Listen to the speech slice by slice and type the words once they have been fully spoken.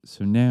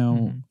So now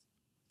Mm-hmm.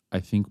 I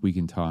think we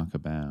can talk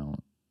about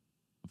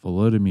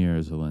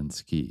Volodymyr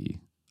Zelensky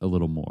a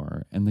little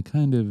more and the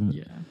kind of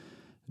Yeah.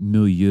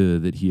 milieu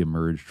that he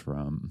emerged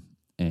from.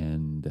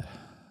 And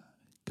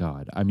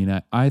God, I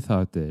mean, I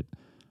thought that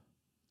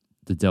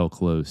the Del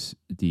Close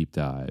deep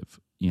dive,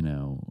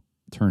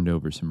 turned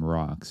over some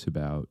rocks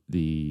about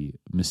the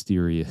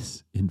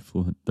mysterious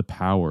influence, the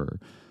power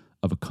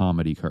of a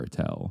comedy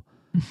cartel.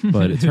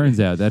 But it turns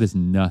out that is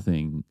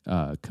nothing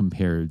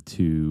compared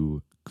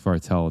to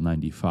Kvartal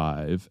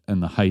 95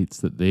 and the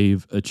heights that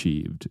they've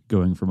achieved,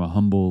 going from a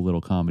humble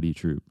little comedy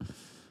troupe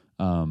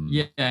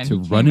Yeah, and to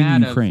he came running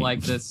out of Ukraine.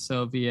 like the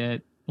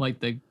Soviet,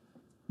 like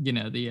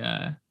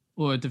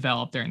well, it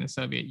developed during the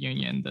Soviet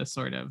Union, the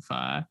sort of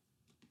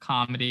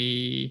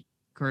comedy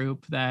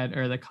group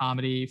or the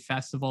comedy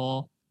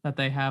festival that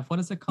they have. What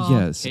is it called?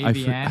 Yes,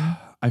 KVN?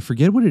 I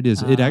forget what it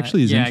is. It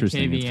actually is Yeah,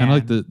 interesting. It's kind of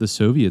like KVN. the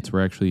Soviets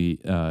were actually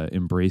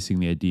embracing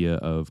the idea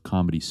of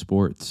comedy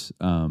sports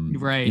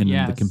Right, in the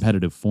yes.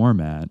 competitive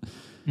format.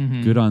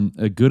 Mm-hmm.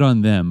 Good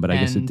on them, but I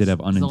guess it And did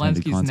have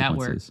unintended Zelensky's network,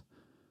 consequences.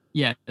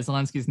 yeah,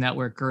 Zelensky's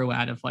network grew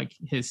out of like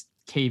his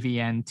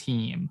KVN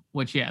team,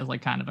 which yeah, is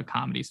like kind of a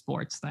comedy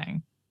sports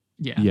thing.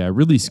 Yeah. Yeah,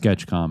 really Yeah.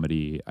 sketch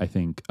comedy, I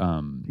think.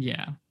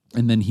 Yeah.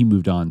 And then he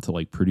moved on to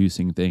like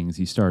producing things.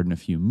 He starred in a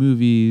few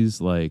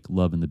movies like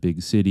Love in the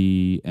Big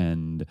City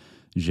and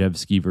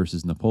Zhevsky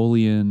versus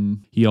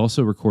Napoleon. He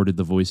also recorded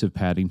the voice of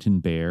Paddington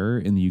Bear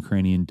in the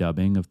Ukrainian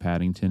dubbing of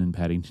Paddington and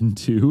Paddington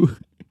 2.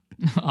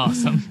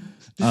 Awesome.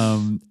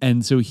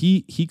 And so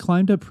he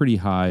climbed up pretty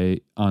high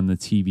on the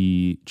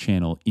TV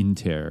channel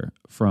Inter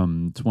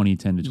from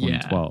 2010 to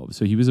 2012.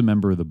 So he was a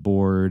member of the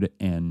board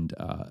and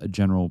a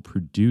general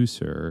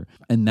producer.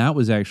 And that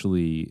was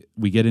actually,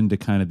 we get into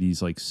kind of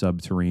these like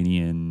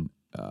subterranean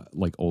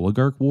like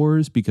oligarch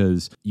wars,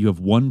 because you have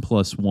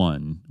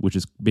 1+1, which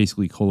is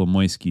basically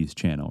Kolomoisky's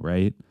channel,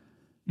 right?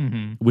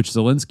 Mm-hmm. Which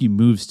Zelensky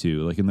moves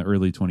to like in the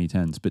early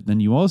 2010s. But then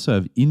you also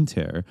have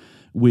Inter,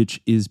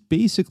 which is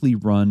basically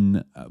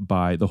run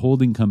by the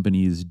holding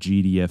company's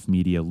GDF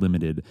Media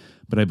Limited.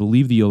 But I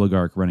believe the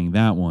oligarch running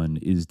that one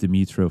is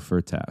Dmytro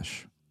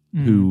Firtash,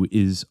 who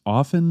is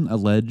often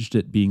alleged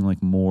at being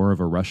like more of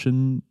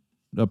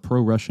a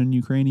pro-Russian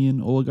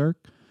Ukrainian oligarch,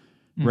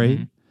 right?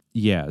 Mm-hmm.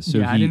 Yeah. So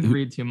yeah, I didn't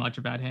read too much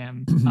about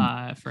him,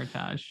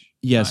 Firtash.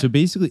 Yeah, But so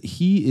basically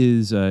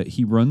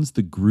he runs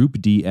the Group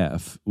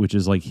DF, which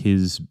is like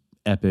his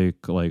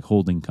epic like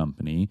holding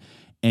company.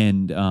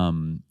 And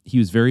he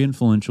was very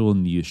influential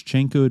in the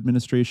Yushchenko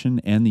administration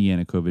and the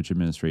Yanukovych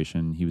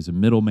administration. He was a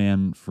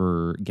middleman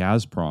for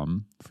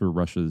Gazprom, for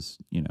Russia's,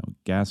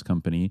 gas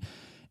company,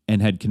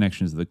 and had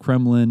connections to the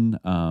Kremlin,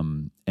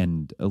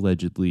 and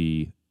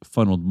allegedly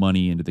funneled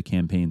money into the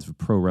campaigns of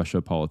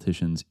pro-Russia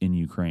politicians in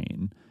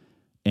Ukraine.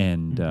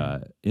 And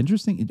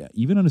interesting,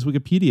 even on his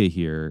Wikipedia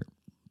here,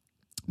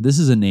 this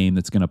is a name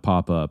that's going to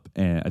pop up,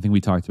 and I think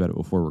we talked about it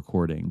before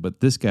recording,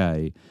 but this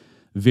guy,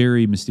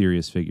 very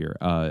mysterious figure.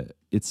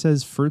 It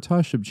says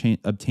Firtash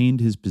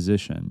obtained his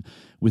position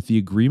with the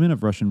agreement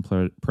of Russian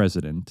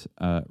President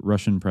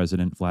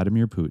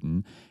Vladimir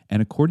Putin,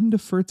 and according to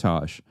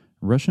Firtash,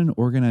 Russian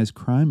organized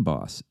crime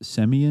boss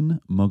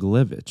Semyon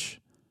Mogilevich.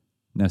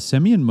 Now,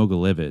 Semyon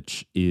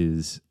Mogilevich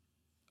is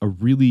a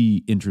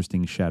really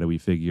interesting shadowy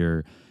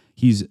figure.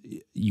 He's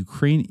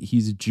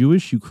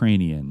Jewish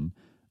Ukrainian,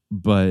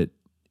 but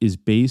is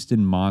based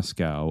in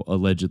Moscow,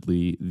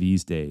 allegedly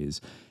these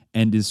days,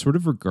 and is sort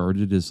of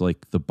regarded as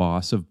like the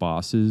boss of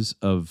bosses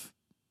of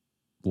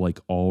like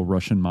all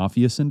Russian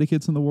mafia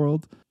syndicates in the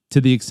world,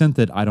 to the extent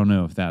that I don't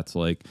know if that's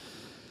like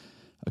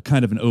a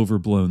kind of an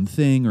overblown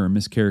thing or a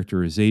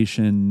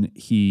mischaracterization.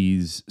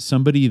 He's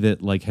somebody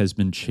that like has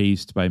been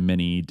chased by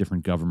many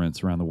different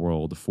governments around the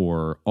world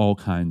for all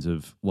kinds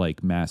of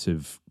like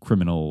massive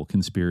criminal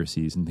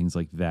conspiracies and things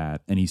like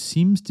that. And he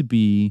seems to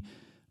be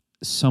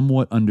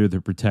somewhat under the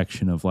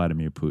protection of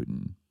Vladimir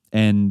Putin.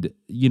 And,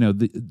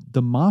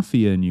 the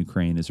mafia in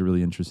Ukraine is a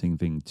really interesting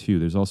thing too.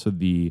 There's also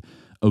the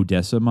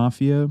Odessa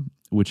mafia,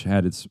 which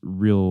had a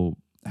real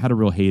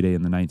heyday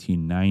in the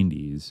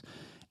 1990s.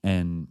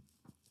 And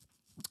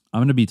I'm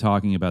going to be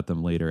talking about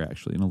them later,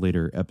 actually, in a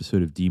later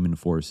episode of Demon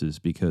Forces,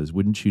 because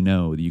wouldn't you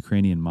know, the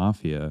Ukrainian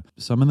mafia,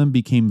 some of them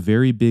became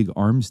very big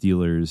arms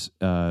dealers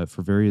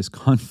for various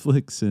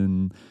conflicts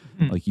in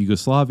like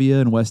Yugoslavia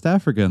and West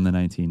Africa in the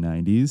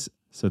 1990s.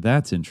 So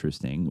that's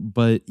interesting.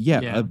 But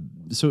yeah.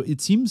 So it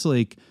seems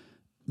like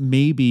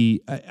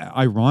maybe,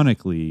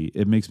 ironically,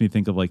 it makes me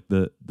think of like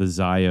the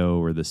Zio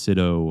or the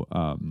Sido,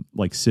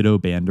 like Sido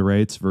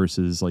Banderites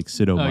versus like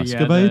Sido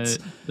Muscovites.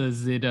 The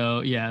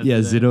Zido,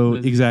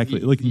 Zido, exactly.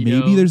 Like Zido,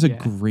 maybe there's a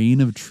grain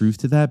of truth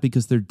to that,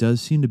 because there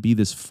does seem to be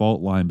this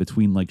fault line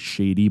between like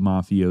shady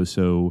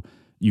mafioso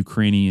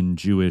Ukrainian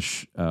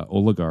Jewish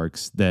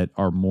oligarchs that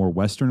are more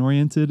Western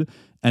oriented,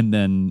 and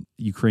then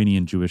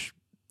Ukrainian Jewish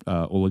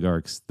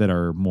oligarchs that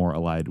are more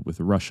allied with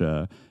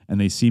Russia.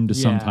 And they seem to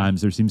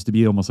sometimes, there seems to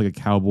be almost like a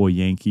cowboy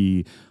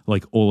Yankee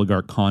like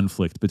oligarch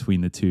conflict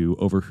between the two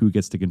over who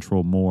gets to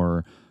control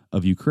more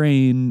of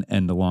Ukraine,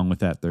 and along with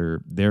that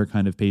their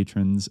kind of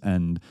patrons.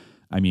 And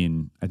I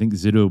mean, I think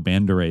Zido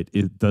Banderite,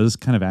 it does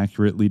kind of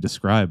accurately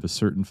describe a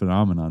certain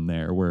phenomenon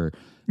there where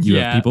you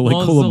have people like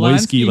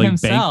Kolomoisky like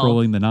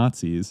bankrolling the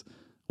Nazis.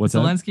 What's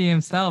Zelensky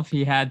himself,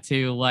 he had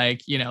to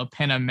like,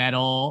 pin a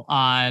medal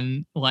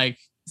on like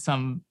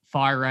some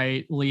far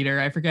right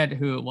leader. I forget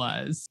who it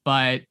was,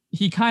 but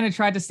he kind of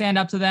tried to stand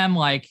up to them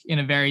like in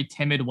a very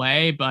timid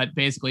way, but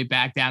basically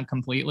backed down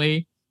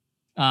completely.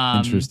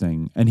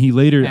 Interesting. And he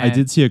later, I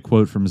did see a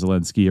quote from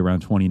Zelensky around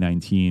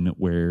 2019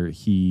 where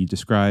he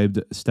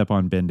described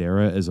Stepan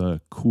Bandera as a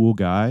cool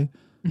guy.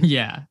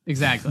 Yeah,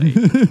 exactly.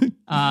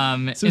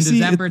 In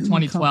December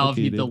 2012,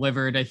 he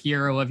delivered a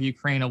Hero of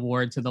Ukraine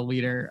award to the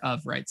leader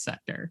of Right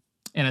Sector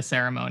in a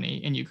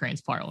ceremony in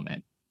Ukraine's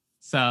parliament.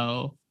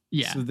 So,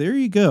 yeah. So there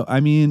you go. I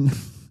mean,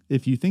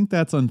 if you think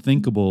that's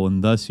unthinkable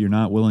and thus you're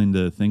not willing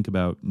to think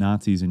about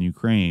Nazis in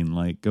Ukraine,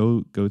 like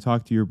go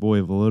talk to your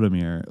boy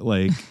Volodymyr.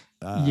 Like,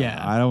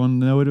 I don't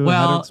know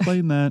how to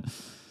explain that.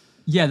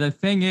 Yeah, the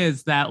thing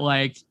is that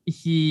like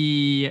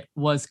he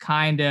was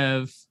kind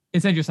of,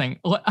 it's interesting.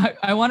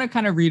 I want to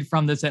kind of read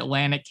from this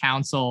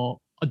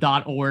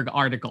AtlanticCouncil.org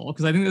article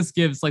because I think this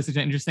gives like such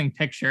an interesting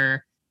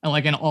picture and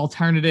like an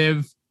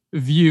alternative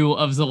view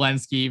of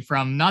Zelensky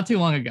from not too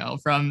long ago,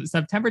 from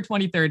September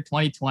 23rd,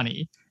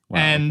 2020. Wow,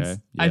 and okay.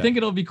 I think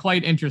it'll be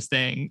quite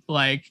interesting,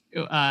 like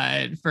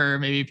for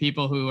maybe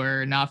people who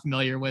are not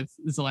familiar with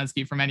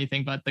Zelensky from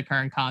anything but the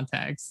current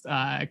context,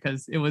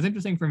 because it was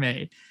interesting for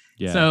me.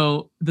 Yeah.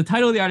 So the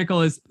title of the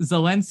article is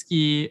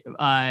Zelensky,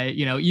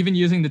 even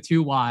using the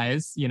two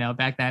Ys,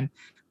 back then,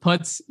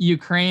 puts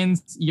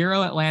Ukraine's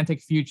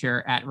Euro-Atlantic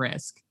future at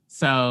risk.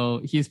 So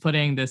he's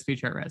putting this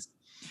future at risk.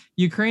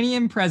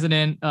 Ukrainian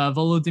President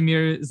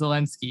Volodymyr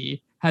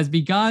Zelensky has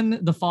begun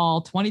the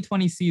fall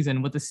 2020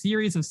 season with a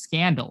series of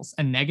scandals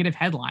and negative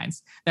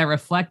headlines that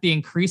reflect the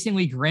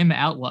increasingly grim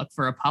outlook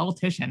for a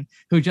politician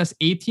who just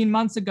 18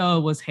 months ago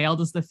was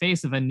hailed as the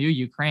face of a new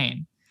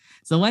Ukraine.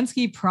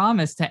 Zelensky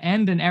promised to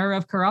end an era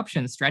of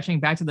corruption stretching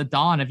back to the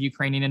dawn of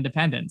Ukrainian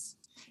independence.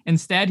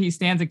 Instead, he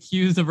stands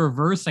accused of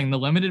reversing the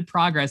limited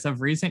progress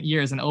of recent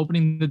years and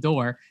opening the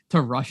door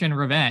to Russian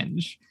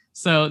revenge.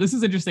 So this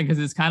is interesting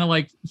because it's kind of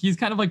like he's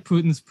kind of like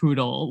Putin's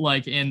poodle,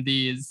 like in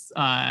these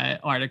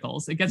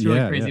articles. It gets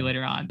really crazy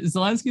later on.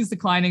 Zelensky's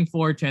declining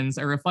fortunes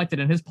are reflected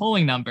in his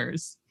polling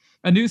numbers.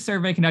 A new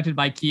survey conducted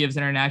by Kiev's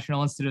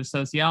International Institute of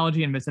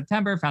Sociology in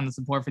mid-September found the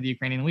support for the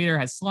Ukrainian leader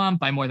has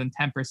slumped by more than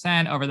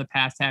 10% over the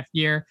past half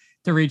year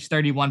to reach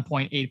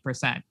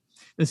 31.8%.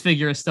 This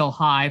figure is still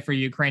high for a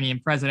Ukrainian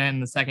president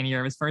in the second year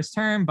of his first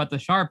term, but the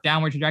sharp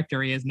downward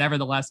trajectory is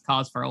nevertheless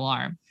cause for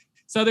alarm.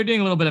 So they're doing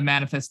a little bit of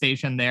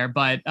manifestation there,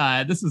 but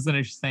this is an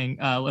interesting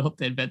little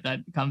tidbit that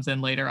comes in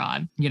later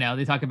on.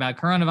 They talk about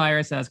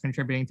coronavirus as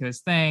contributing to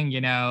his thing.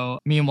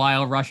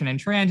 Meanwhile, Russian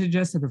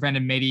intransigence have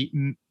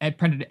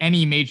prevented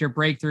any major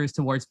breakthroughs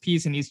towards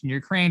peace in eastern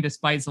Ukraine,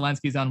 despite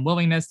Zelensky's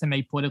unwillingness to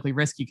make politically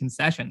risky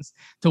concessions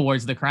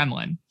towards the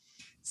Kremlin.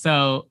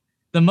 So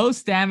the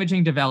most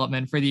damaging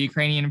development for the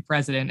Ukrainian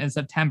president in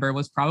September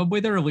was probably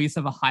the release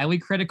of a highly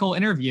critical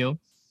interview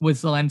with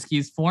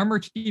Zelensky's former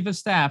chief of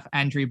staff,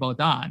 Andriy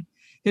Bohdan.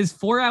 His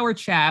 4-hour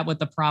chat with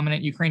the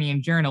prominent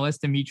Ukrainian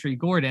journalist, Dmitry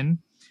Gordon,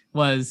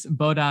 was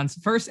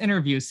Bohdan's first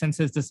interview since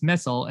his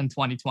dismissal in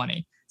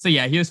 2020. So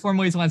yeah, he was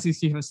formerly Zelensky's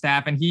chief of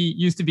staff, and he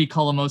used to be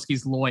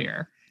Kolomoisky's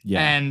lawyer.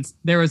 Yeah. And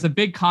there was a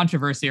big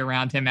controversy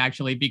around him,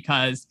 actually,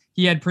 because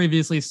he had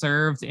previously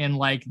served in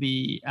like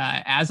the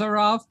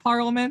Azarov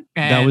parliament.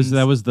 And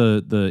that was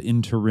the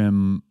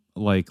interim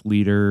like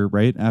leader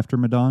right after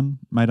Maidan?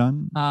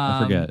 I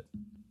forget.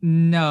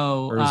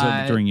 No. Or is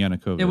it during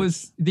Yanukovych? It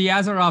was the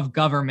Azarov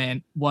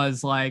government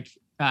was like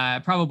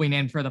probably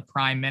named for the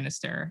prime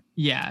minister.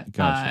 Yeah.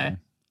 Gotcha.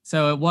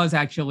 So it was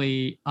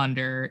actually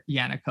under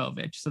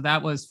Yanukovych. So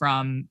that was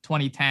from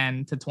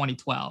 2010 to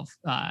 2012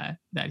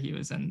 that he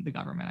was in the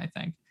government, I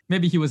think.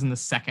 Maybe he was in the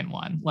second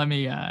one.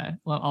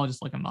 I'll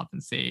just look him up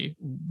and see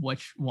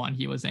which one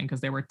he was in because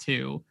there were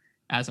two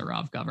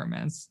Azarov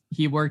governments.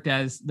 He worked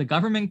as the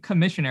government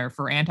commissioner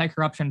for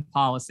anti-corruption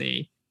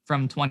policy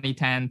from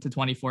 2010 to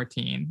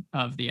 2014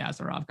 of the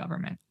Azarov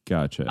government.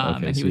 Gotcha.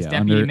 Okay, and he was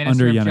deputy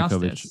minister of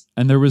justice.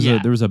 And there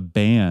was a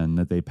ban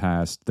that they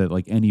passed that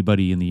like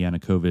anybody in the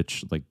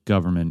Yanukovych like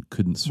government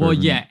couldn't serve. Well,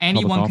 yeah,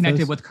 anyone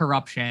connected with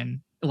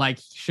corruption like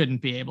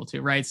shouldn't be able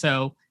to, right?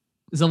 So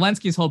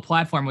Zelensky's whole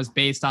platform was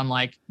based on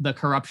like the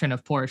corruption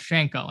of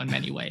Poroshenko in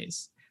many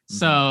ways.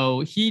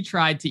 So he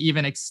tried to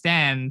even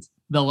extend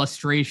the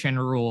lustration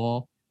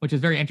rule, which is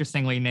very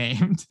interestingly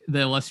named,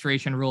 the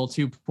lustration rule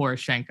to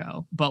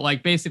Poroshenko. But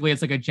like basically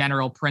it's like a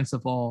general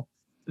principle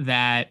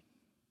that,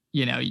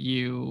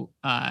 you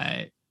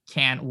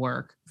can't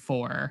work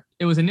for.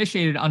 It was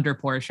initiated under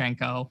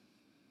Poroshenko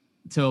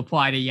to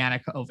apply to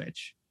Yanukovych,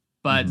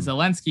 but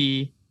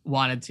Zelensky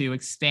wanted to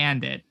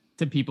expand it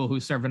to people who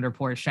served under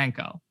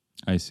Poroshenko.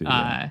 I see.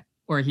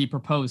 Or he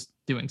proposed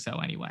doing so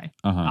anyway.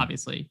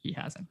 Obviously he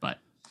hasn't, But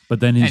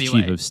then his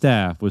chief of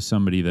staff was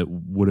somebody that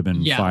would have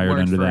been fired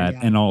under that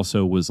and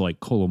also was like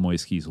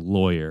Kolomoisky's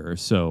lawyer.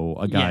 So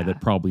a guy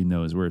that probably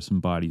knows where some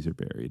bodies are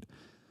buried.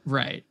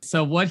 Right.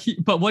 So what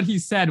he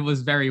said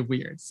was very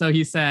weird. So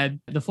he said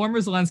the former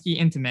Zelensky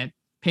intimate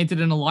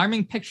painted an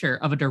alarming picture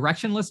of a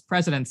directionless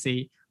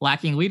presidency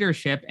lacking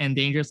leadership and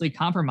dangerously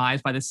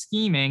compromised by the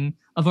scheming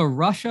of a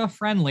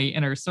Russia-friendly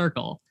inner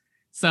circle.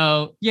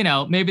 So,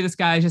 maybe this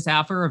guy is just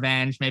out for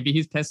revenge. Maybe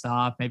he's pissed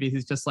off. Maybe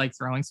he's just like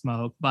throwing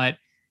smoke. But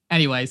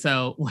anyway,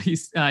 so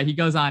he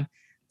goes on,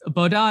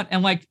 Bodon,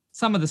 and like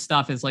some of the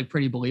stuff is like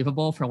pretty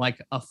believable for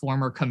like a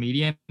former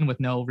comedian with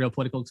no real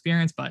political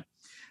experience. But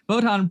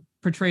Bodhan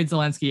portrayed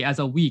Zelensky as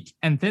a weak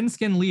and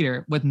thin-skinned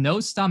leader with no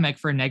stomach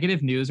for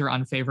negative news or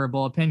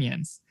unfavorable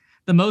opinions.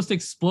 The most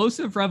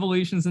explosive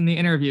revelations in the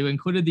interview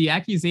included the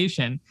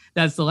accusation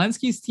that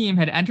Zelensky's team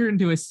had entered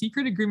into a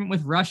secret agreement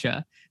with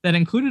Russia that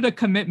included a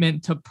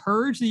commitment to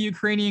purge the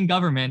Ukrainian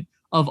government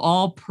of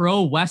all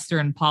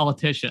pro-Western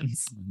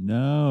politicians.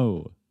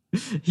 No.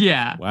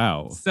 Yeah.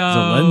 Wow. So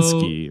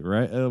Zelensky,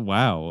 right?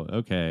 Wow.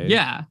 Okay.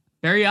 Yeah.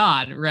 Very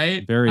odd,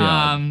 right? Very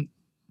odd.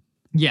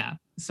 Yeah.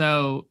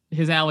 So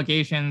his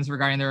allegations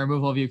regarding the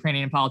removal of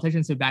Ukrainian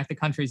politicians who back the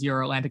country's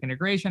Euro-Atlantic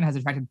integration has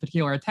attracted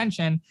particular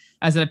attention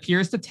as it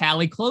appears to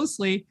tally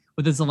closely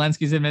with the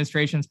Zelensky's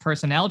administration's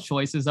personnel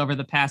choices over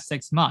the past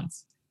 6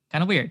 months.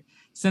 Kind of weird.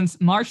 Since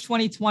March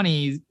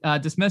 2020's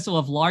dismissal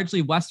of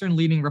largely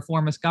Western-leaning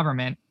reformist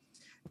government,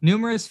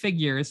 numerous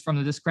figures from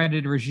the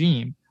discredited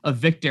regime of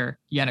Viktor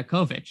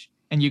Yanukovych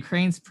and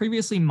Ukraine's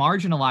previously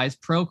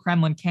marginalized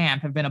pro-Kremlin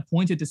camp have been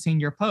appointed to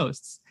senior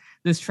posts.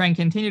 This trend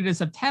continued in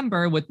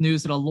September with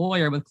news that a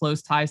lawyer with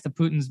close ties to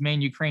Putin's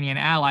main Ukrainian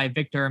ally,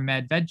 Viktor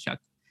Medvedchuk,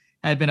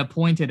 had been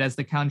appointed as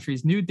the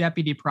country's new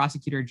deputy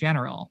prosecutor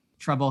general.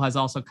 Trouble has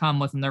also come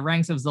within the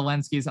ranks of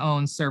Zelensky's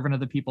own Servant of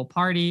the People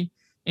party.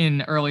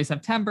 In early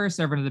September,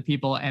 Servant of the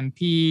People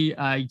MP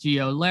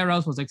Gio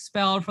Leros was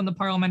expelled from the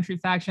parliamentary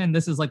faction.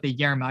 This is like the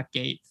Yermak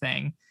Gate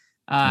thing,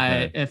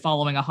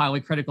 following a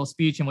highly critical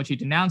speech in which he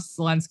denounced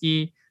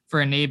Zelensky for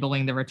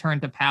enabling the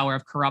return to power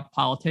of corrupt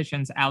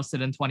politicians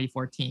ousted in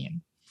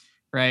 2014,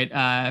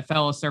 right?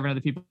 Fellow Servant of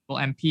the People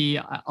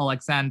MP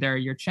Alexander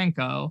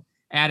Yurchenko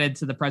added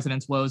to the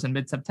president's woes in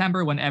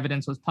mid-September when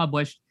evidence was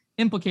published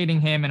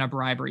implicating him in a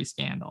bribery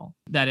scandal.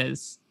 That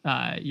is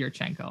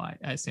Yurchenko, I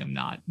assume,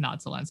 not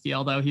Zelensky,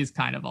 although he's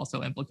kind of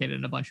also implicated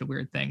in a bunch of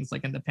weird things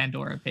like in the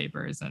Pandora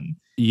Papers and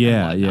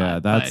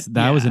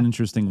that was an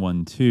interesting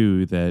one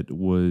too that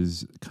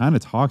was kind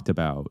of talked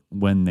about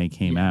when they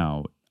came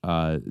out.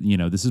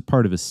 This is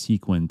part of a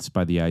sequence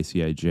by the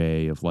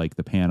ICIJ of like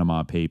the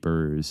Panama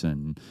Papers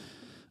and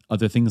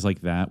other things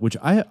like that, which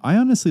I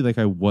honestly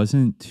I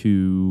wasn't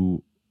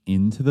too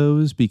into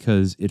those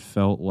because it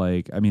felt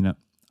like,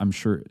 I'm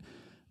sure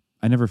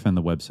I never found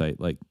the website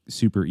like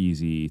super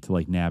easy to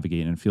like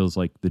navigate, and it feels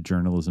like the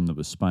journalism that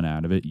was spun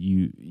out of it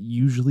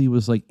usually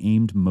was like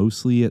aimed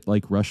mostly at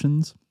like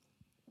Russians.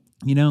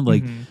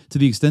 To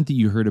the extent that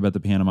you heard about the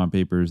Panama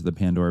Papers, the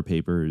Pandora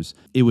Papers,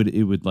 it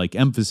would like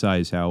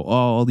emphasize how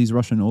all these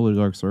Russian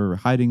oligarchs are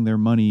hiding their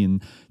money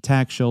in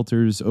tax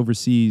shelters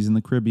overseas in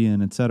the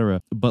Caribbean,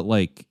 etc. But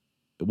like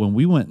when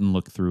we went and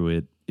looked through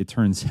it, it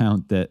turns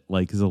out that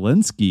like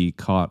Zelensky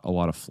caught a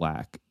lot of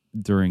flack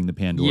during the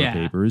Pandora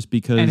Papers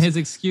and his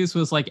excuse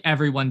was like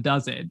everyone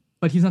does it,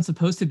 but he's not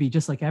supposed to be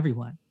just like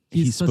everyone.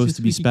 He's supposed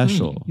to be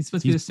special. Clean. He's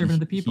supposed to be a servant of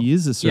the people. He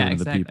is a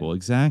servant of the people.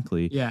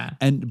 Exactly. Yeah.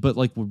 But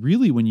like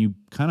really when you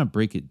kind of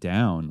break it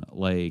down,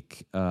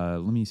 like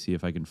let me see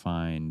if I can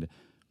find.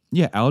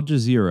 Yeah, Al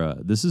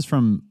Jazeera. This is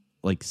from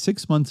like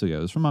 6 months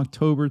ago. It's from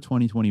October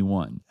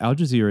 2021. Al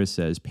Jazeera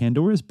says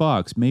Pandora's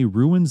box may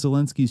ruin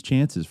Zelensky's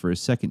chances for a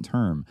second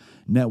term.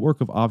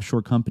 Network of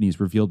offshore companies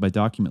revealed by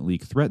document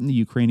leak threaten the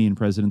Ukrainian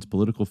president's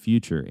political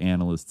future,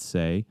 analysts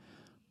say.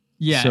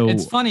 Yeah, so,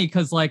 it's funny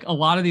because like a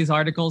lot of these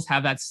articles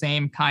have that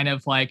same kind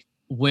of like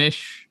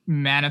wish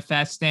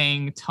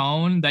manifesting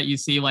tone that you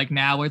see like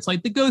now where it's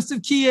like the ghost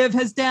of Kiev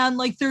has downed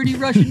like 30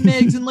 Russian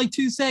MiGs in like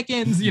 2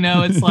 seconds.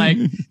 It's like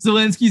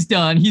Zelensky's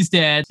done. He's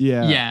dead.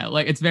 Yeah. Yeah.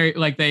 Like it's very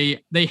like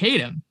they hate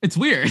him. It's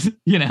weird,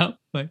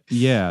 Like,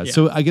 yeah.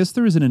 So I guess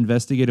there is an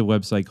investigative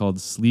website called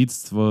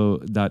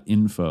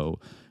Slidstvo.info,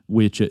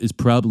 which is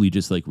probably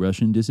just like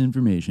Russian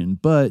disinformation.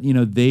 But,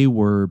 they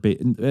were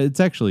it's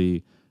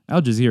actually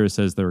Al Jazeera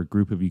says there are a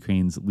group of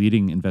Ukraine's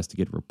leading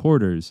investigative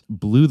reporters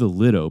blew the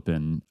lid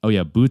open. Oh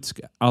yeah,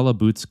 Alla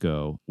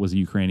Butsko was a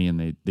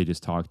Ukrainian they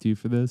just talked to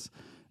for this.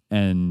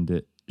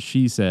 And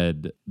she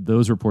said,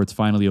 those reports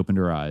finally opened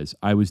her eyes.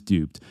 I was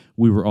duped.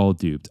 We were all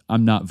duped.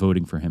 I'm not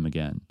voting for him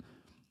again.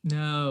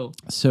 No.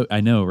 So I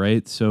know,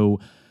 right?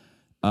 So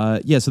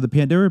so the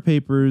Pandora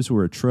Papers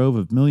were a trove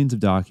of millions of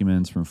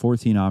documents from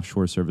 14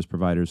 offshore service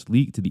providers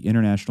leaked to the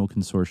International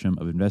Consortium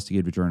of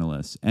Investigative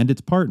Journalists and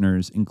its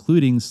partners,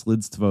 including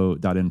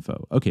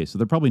Slidstvo.info. Okay, so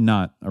they're probably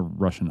not a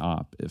Russian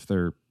op if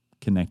they're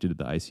connected to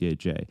the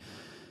ICIJ.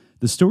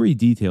 The story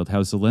detailed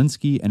how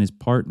Zelensky and his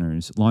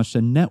partners launched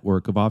a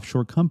network of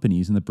offshore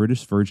companies in the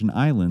British Virgin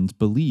Islands,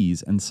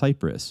 Belize, and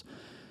Cyprus.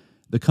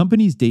 The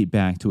companies date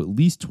back to at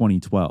least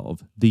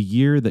 2012, the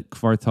year that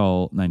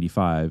Kvartal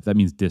 95, that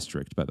means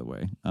district, by the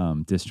way,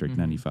 District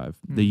 95.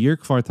 The year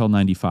Kvartal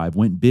 95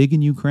 went big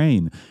in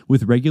Ukraine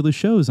with regular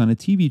shows on a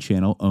TV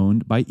channel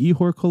owned by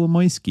Ihor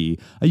Kolomoisky,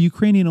 a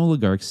Ukrainian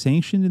oligarch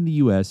sanctioned in the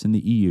US and the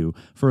EU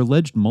for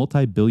alleged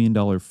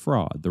multi-billion-dollar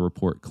fraud, the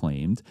report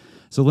claimed.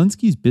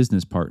 Zelensky's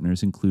business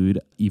partners include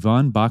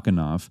Ivan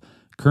Bakanov,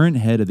 current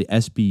head of the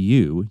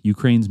SBU,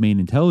 Ukraine's main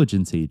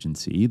intelligence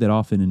agency that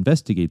often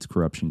investigates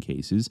corruption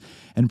cases,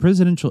 and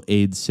presidential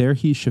aide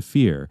Serhiy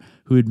Shafir,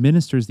 who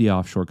administers the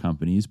offshore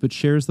companies but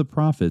shares the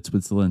profits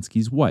with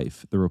Zelensky's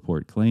wife, the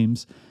report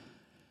claims.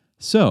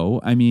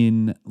 So, I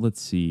mean, let's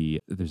see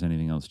if there's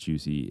anything else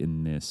juicy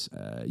in this.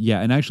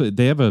 And actually,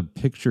 they have a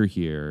picture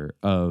here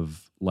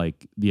of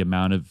like the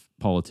amount of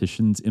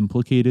politicians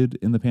implicated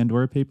in the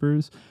Pandora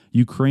Papers.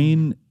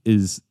 Ukraine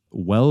is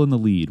well in the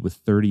lead with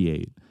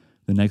 38.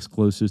 The next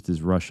closest is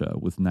Russia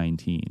with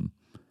 19.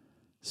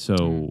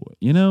 So,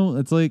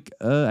 it's like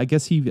I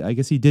guess he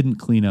didn't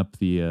clean up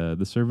the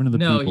servant of the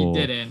people. No, he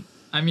didn't.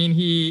 I mean,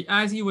 he,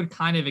 as you would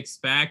kind of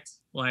expect,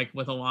 like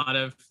with a lot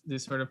of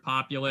these sort of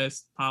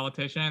populist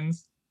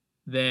politicians,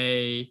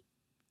 they,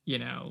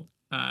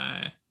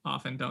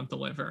 often don't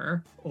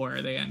deliver,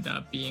 or they end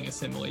up being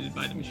assimilated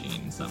by the machine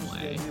in some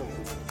way.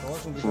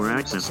 For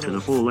access to the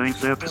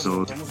full-length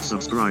episode,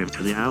 subscribe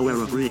to the Hour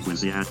of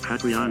Frequency at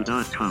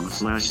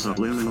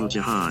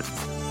patreon.com/subliminaljihad.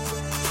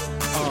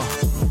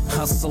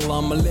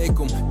 Ассалам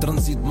алейкум,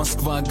 транзит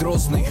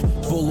Москва-Грозный,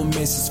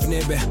 полумесяц в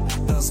небе,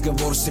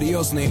 разговор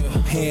серьезный.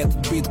 И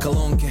этот бит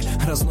колонки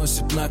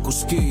разносит на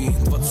куски.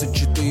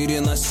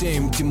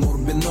 24/7, Тимур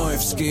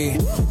Биноевский.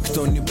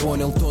 Кто не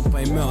понял, тот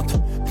поймет,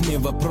 не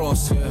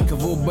вопрос.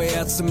 Кого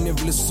бояться мне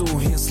в лесу,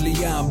 если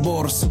я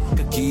борс?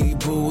 Какие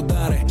бы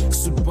удары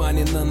судьба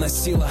не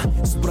наносила,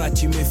 с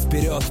братьями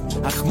вперед,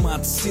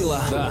 Ахмат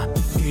сила. Да,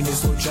 и не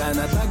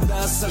случайно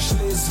тогда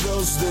сошли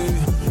звезды.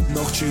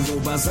 Но к чему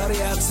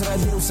базарец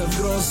родился в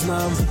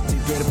Грозном?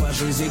 Теперь по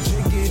жизни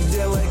джиги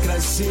делай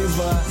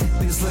красиво.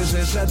 Ты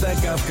слышишь, это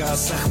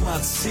Кавказ,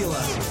 Ахмат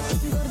сила.